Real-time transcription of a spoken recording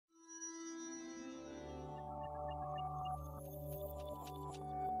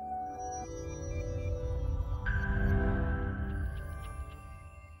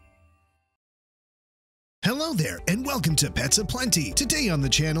Hello there, and welcome to Pets Aplenty. Today on the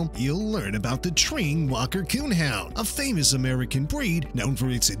channel, you'll learn about the Treeing Walker Coonhound, a famous American breed known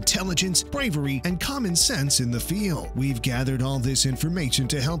for its intelligence, bravery, and common sense in the field. We've gathered all this information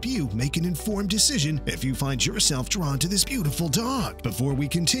to help you make an informed decision if you find yourself drawn to this beautiful dog. Before we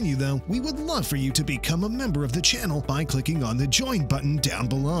continue though, we would love for you to become a member of the channel by clicking on the join button down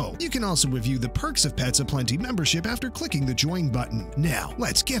below. You can also review the perks of Pets Aplenty membership after clicking the join button. Now,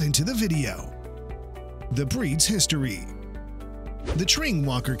 let's get into the video. The breed's history. The Treeing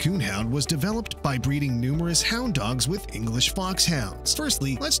Walker Coonhound was developed by breeding numerous hound dogs with English foxhounds.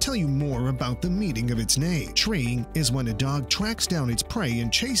 Firstly, let's tell you more about the meaning of its name. Treeing is when a dog tracks down its prey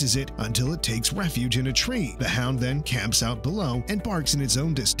and chases it until it takes refuge in a tree. The hound then camps out below and barks in its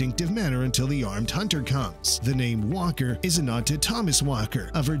own distinctive manner until the armed hunter comes. The name Walker is a nod to Thomas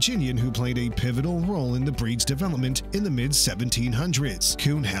Walker, a Virginian who played a pivotal role in the breed's development in the mid-1700s.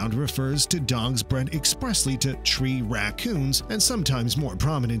 Coonhound refers to dogs bred expressly to tree raccoons and sometimes more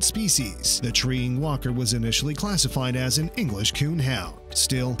prominent species. The Treeing Walker was initially classified as an English Coonhound.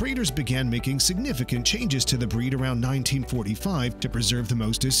 Still, breeders began making significant changes to the breed around 1945 to preserve the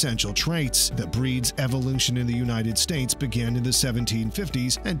most essential traits. The breed's evolution in the United States began in the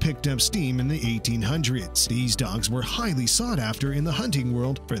 1750s and picked up steam in the 1800s. These dogs were highly sought after in the hunting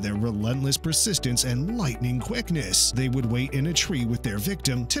world for their relentless persistence and lightning quickness. They would wait in a tree with their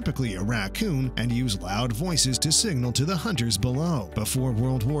victim, typically a raccoon, and use loud voices to signal to the hunters below. Before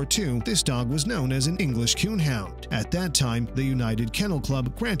World War II, this dog was known as an English Coonhound. At that time, the United Kennel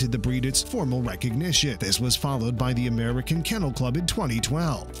Club granted the breed its formal recognition. This was followed by the American Kennel Club in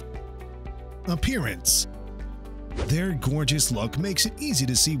 2012. Appearance. Their gorgeous look makes it easy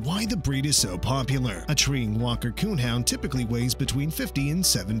to see why the breed is so popular. A Treeing Walker Coonhound typically weighs between 50 and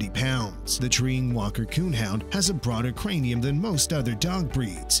 70 pounds. The Treeing Walker Coonhound has a broader cranium than most other dog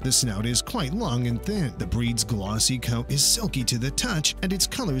breeds. The snout is quite long and thin. The breed's glossy coat is silky to the touch, and its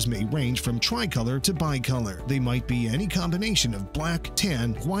colors may range from tricolor to bicolor. They might be any combination of black,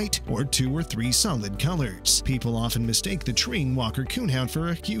 tan, white, or 2 or 3 solid colors. People often mistake the Treeing Walker Coonhound for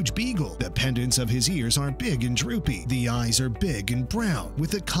a huge beagle. The pendants of his ears are big and droopy. The eyes are big and brown,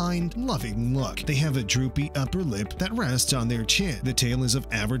 with a kind, loving look. They have a droopy upper lip that rests on their chin. The tail is of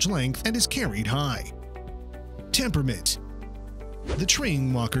average length and is carried high. Temperament. The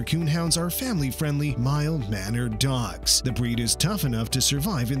Treeing Walker Coonhounds are family-friendly, mild-mannered dogs. The breed is tough enough to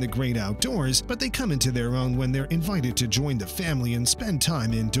survive in the great outdoors, but they come into their own when they're invited to join the family and spend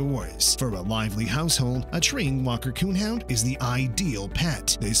time indoors. For a lively household, a Treeing Walker Coonhound is the ideal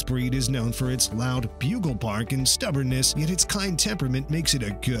pet. This breed is known for its loud bugle bark and stubbornness, yet its kind temperament makes it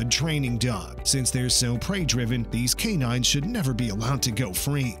a good training dog. Since they're so prey-driven, these canines should never be allowed to go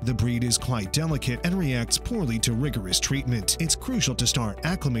free. The breed is quite delicate and reacts poorly to rigorous treatment. It's crucial to start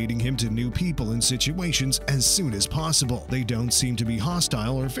acclimating him to new people and situations as soon as possible. They don't seem to be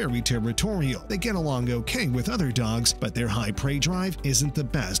hostile or very territorial. They get along okay with other dogs, but their high prey drive isn't the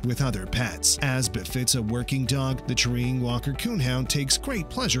best with other pets. As befits a working dog, the Treeing Walker Coonhound takes great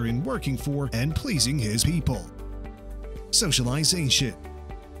pleasure in working for and pleasing his people. Socialization.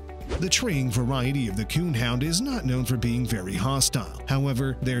 The treeing variety of the coonhound is not known for being very hostile.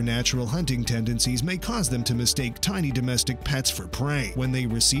 However, their natural hunting tendencies may cause them to mistake tiny domestic pets for prey. When they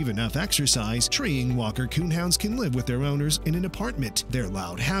receive enough exercise, Treeing Walker Coonhounds can live with their owners in an apartment. Their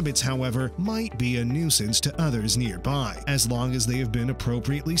loud habits, however, might be a nuisance to others nearby. As long as they have been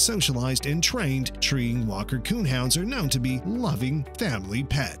appropriately socialized and trained, Treeing Walker Coonhounds are known to be loving family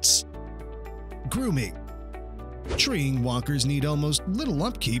pets. Grooming. Treeing Walkers need almost little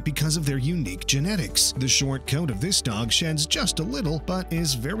upkeep because of their unique genetics. The short coat of this dog sheds just a little, but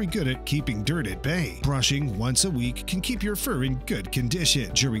is very good at keeping dirt at bay. Brushing once a week can keep your fur in good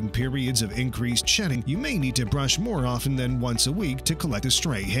condition. During periods of increased shedding, you may need to brush more often than once a week to collect the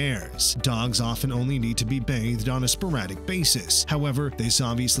stray hairs. Dogs often only need to be bathed on a sporadic basis. However, this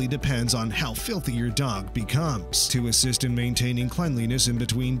obviously depends on how filthy your dog becomes. To assist in maintaining cleanliness in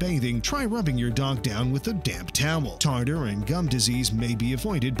between bathing, try rubbing your dog down with a damp towel. Tartar and gum disease may be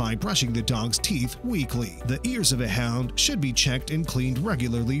avoided by brushing the dog's teeth weekly. The ears of a hound should be checked and cleaned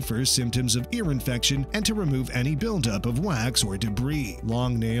regularly for symptoms of ear infection and to remove any buildup of wax or debris.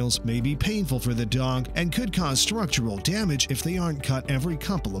 Long nails may be painful for the dog and could cause structural damage if they aren't cut every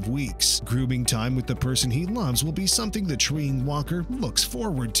couple of weeks. Grooming time with the person he loves will be something the Treeing Walker looks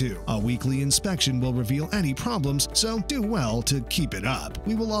forward to. A weekly inspection will reveal any problems, so do well to keep it up.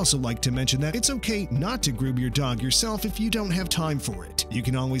 We will also like to mention that it's okay not to groom your dog yourself if you don't have time for it. You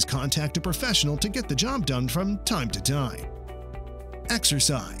can always contact a professional to get the job done from time to time.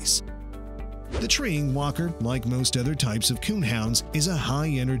 Exercise. The Treeing Walker, like most other types of coonhounds, is a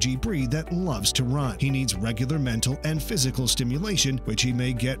high-energy breed that loves to run. He needs regular mental and physical stimulation, which he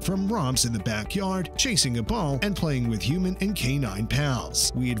may get from romps in the backyard, chasing a ball, and playing with human and canine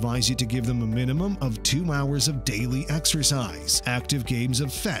pals. We advise you to give them a minimum of 2 hours of daily exercise. Active games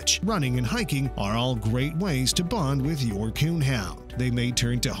of fetch, running, and hiking are all great ways to bond with your coonhound. They may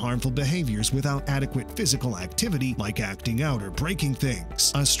turn to harmful behaviors without adequate physical activity, like acting out or breaking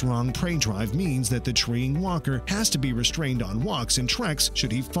things. A strong prey drive means that the Treeing Walker has to be restrained on walks and treks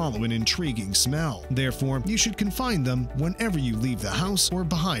should he follow an intriguing smell. Therefore, you should confine them whenever you leave the house or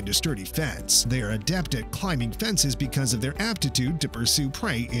behind a sturdy fence. They are adept at climbing fences because of their aptitude to pursue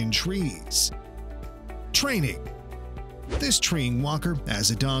prey in trees. Training. This Treeing Walker,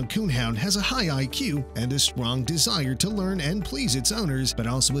 as a dog coonhound, has a high IQ and a strong desire to learn and please its owners, but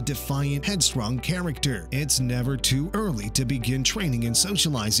also a defiant, headstrong character. It's never too early to begin training and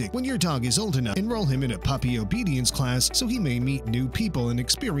socializing. When your dog is old enough, enroll him in a puppy obedience class so he may meet new people and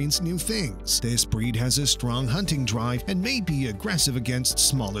experience new things. This breed has a strong hunting drive and may be aggressive against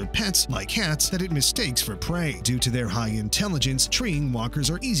smaller pets like cats that it mistakes for prey. Due to their high intelligence, Treeing Walkers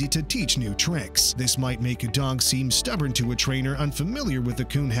are easy to teach new tricks. This might make a dog seem stubborn to a trainer unfamiliar with the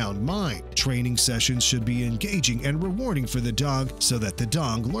coonhound mind. Training sessions should be engaging and rewarding for the dog so that the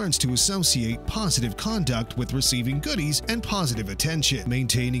dog learns to associate positive conduct with receiving goodies and positive attention.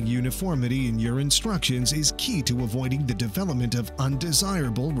 Maintaining uniformity in your instructions is key to avoiding the development of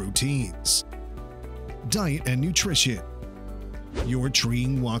undesirable routines. Diet and nutrition. Your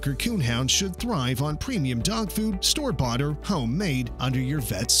Treeing Walker Coonhound should thrive on premium dog food, store-bought or homemade, under your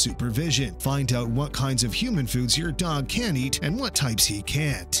vet's supervision. Find out what kinds of human foods your dog can eat and what types he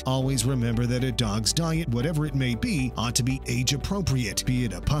can't. Always remember that a dog's diet, whatever it may be, ought to be age-appropriate, be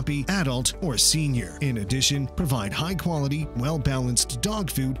it a puppy, adult, or senior. In addition, provide high-quality, well-balanced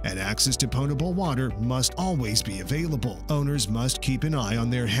dog food, and access to potable water must always be available. Owners must keep an eye on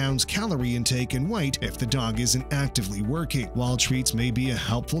their hound's calorie intake and weight if the dog isn't actively working. While treats may be a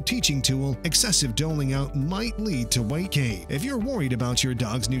helpful teaching tool, excessive doling out might lead to weight gain. If you're worried about your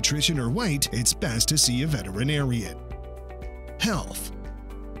dog's nutrition or weight, it's best to see a veterinarian. Health.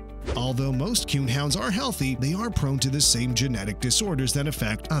 Although most coonhounds are healthy, they are prone to the same genetic disorders that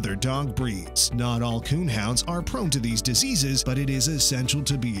affect other dog breeds. Not all coonhounds are prone to these diseases, but it is essential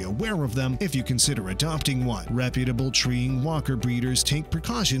to be aware of them if you consider adopting one. Reputable Treeing Walker breeders take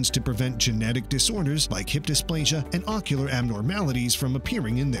precautions to prevent genetic disorders like hip dysplasia and ocular abnormalities from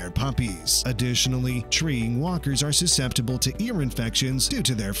appearing in their puppies. Additionally, Treeing Walkers are susceptible to ear infections due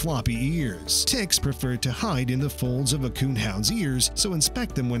to their floppy ears. Ticks prefer to hide in the folds of a coonhound's ears, so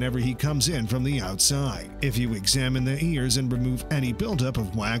inspect them whenever he comes in from the outside. If you examine the ears and remove any buildup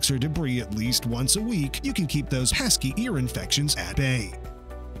of wax or debris at least once a week, you can keep those pesky ear infections at bay.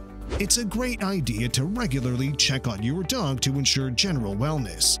 It's a great idea to regularly check on your dog to ensure general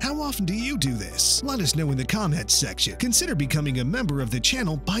wellness. How often do you do this? Let us know in the comments section. Consider becoming a member of the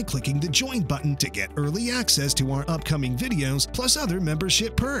channel by clicking the join button to get early access to our upcoming videos plus other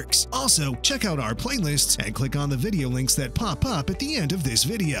membership perks. Also, check out our playlists and click on the video links that pop up at the end of this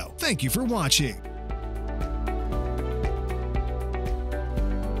video. Thank you for watching.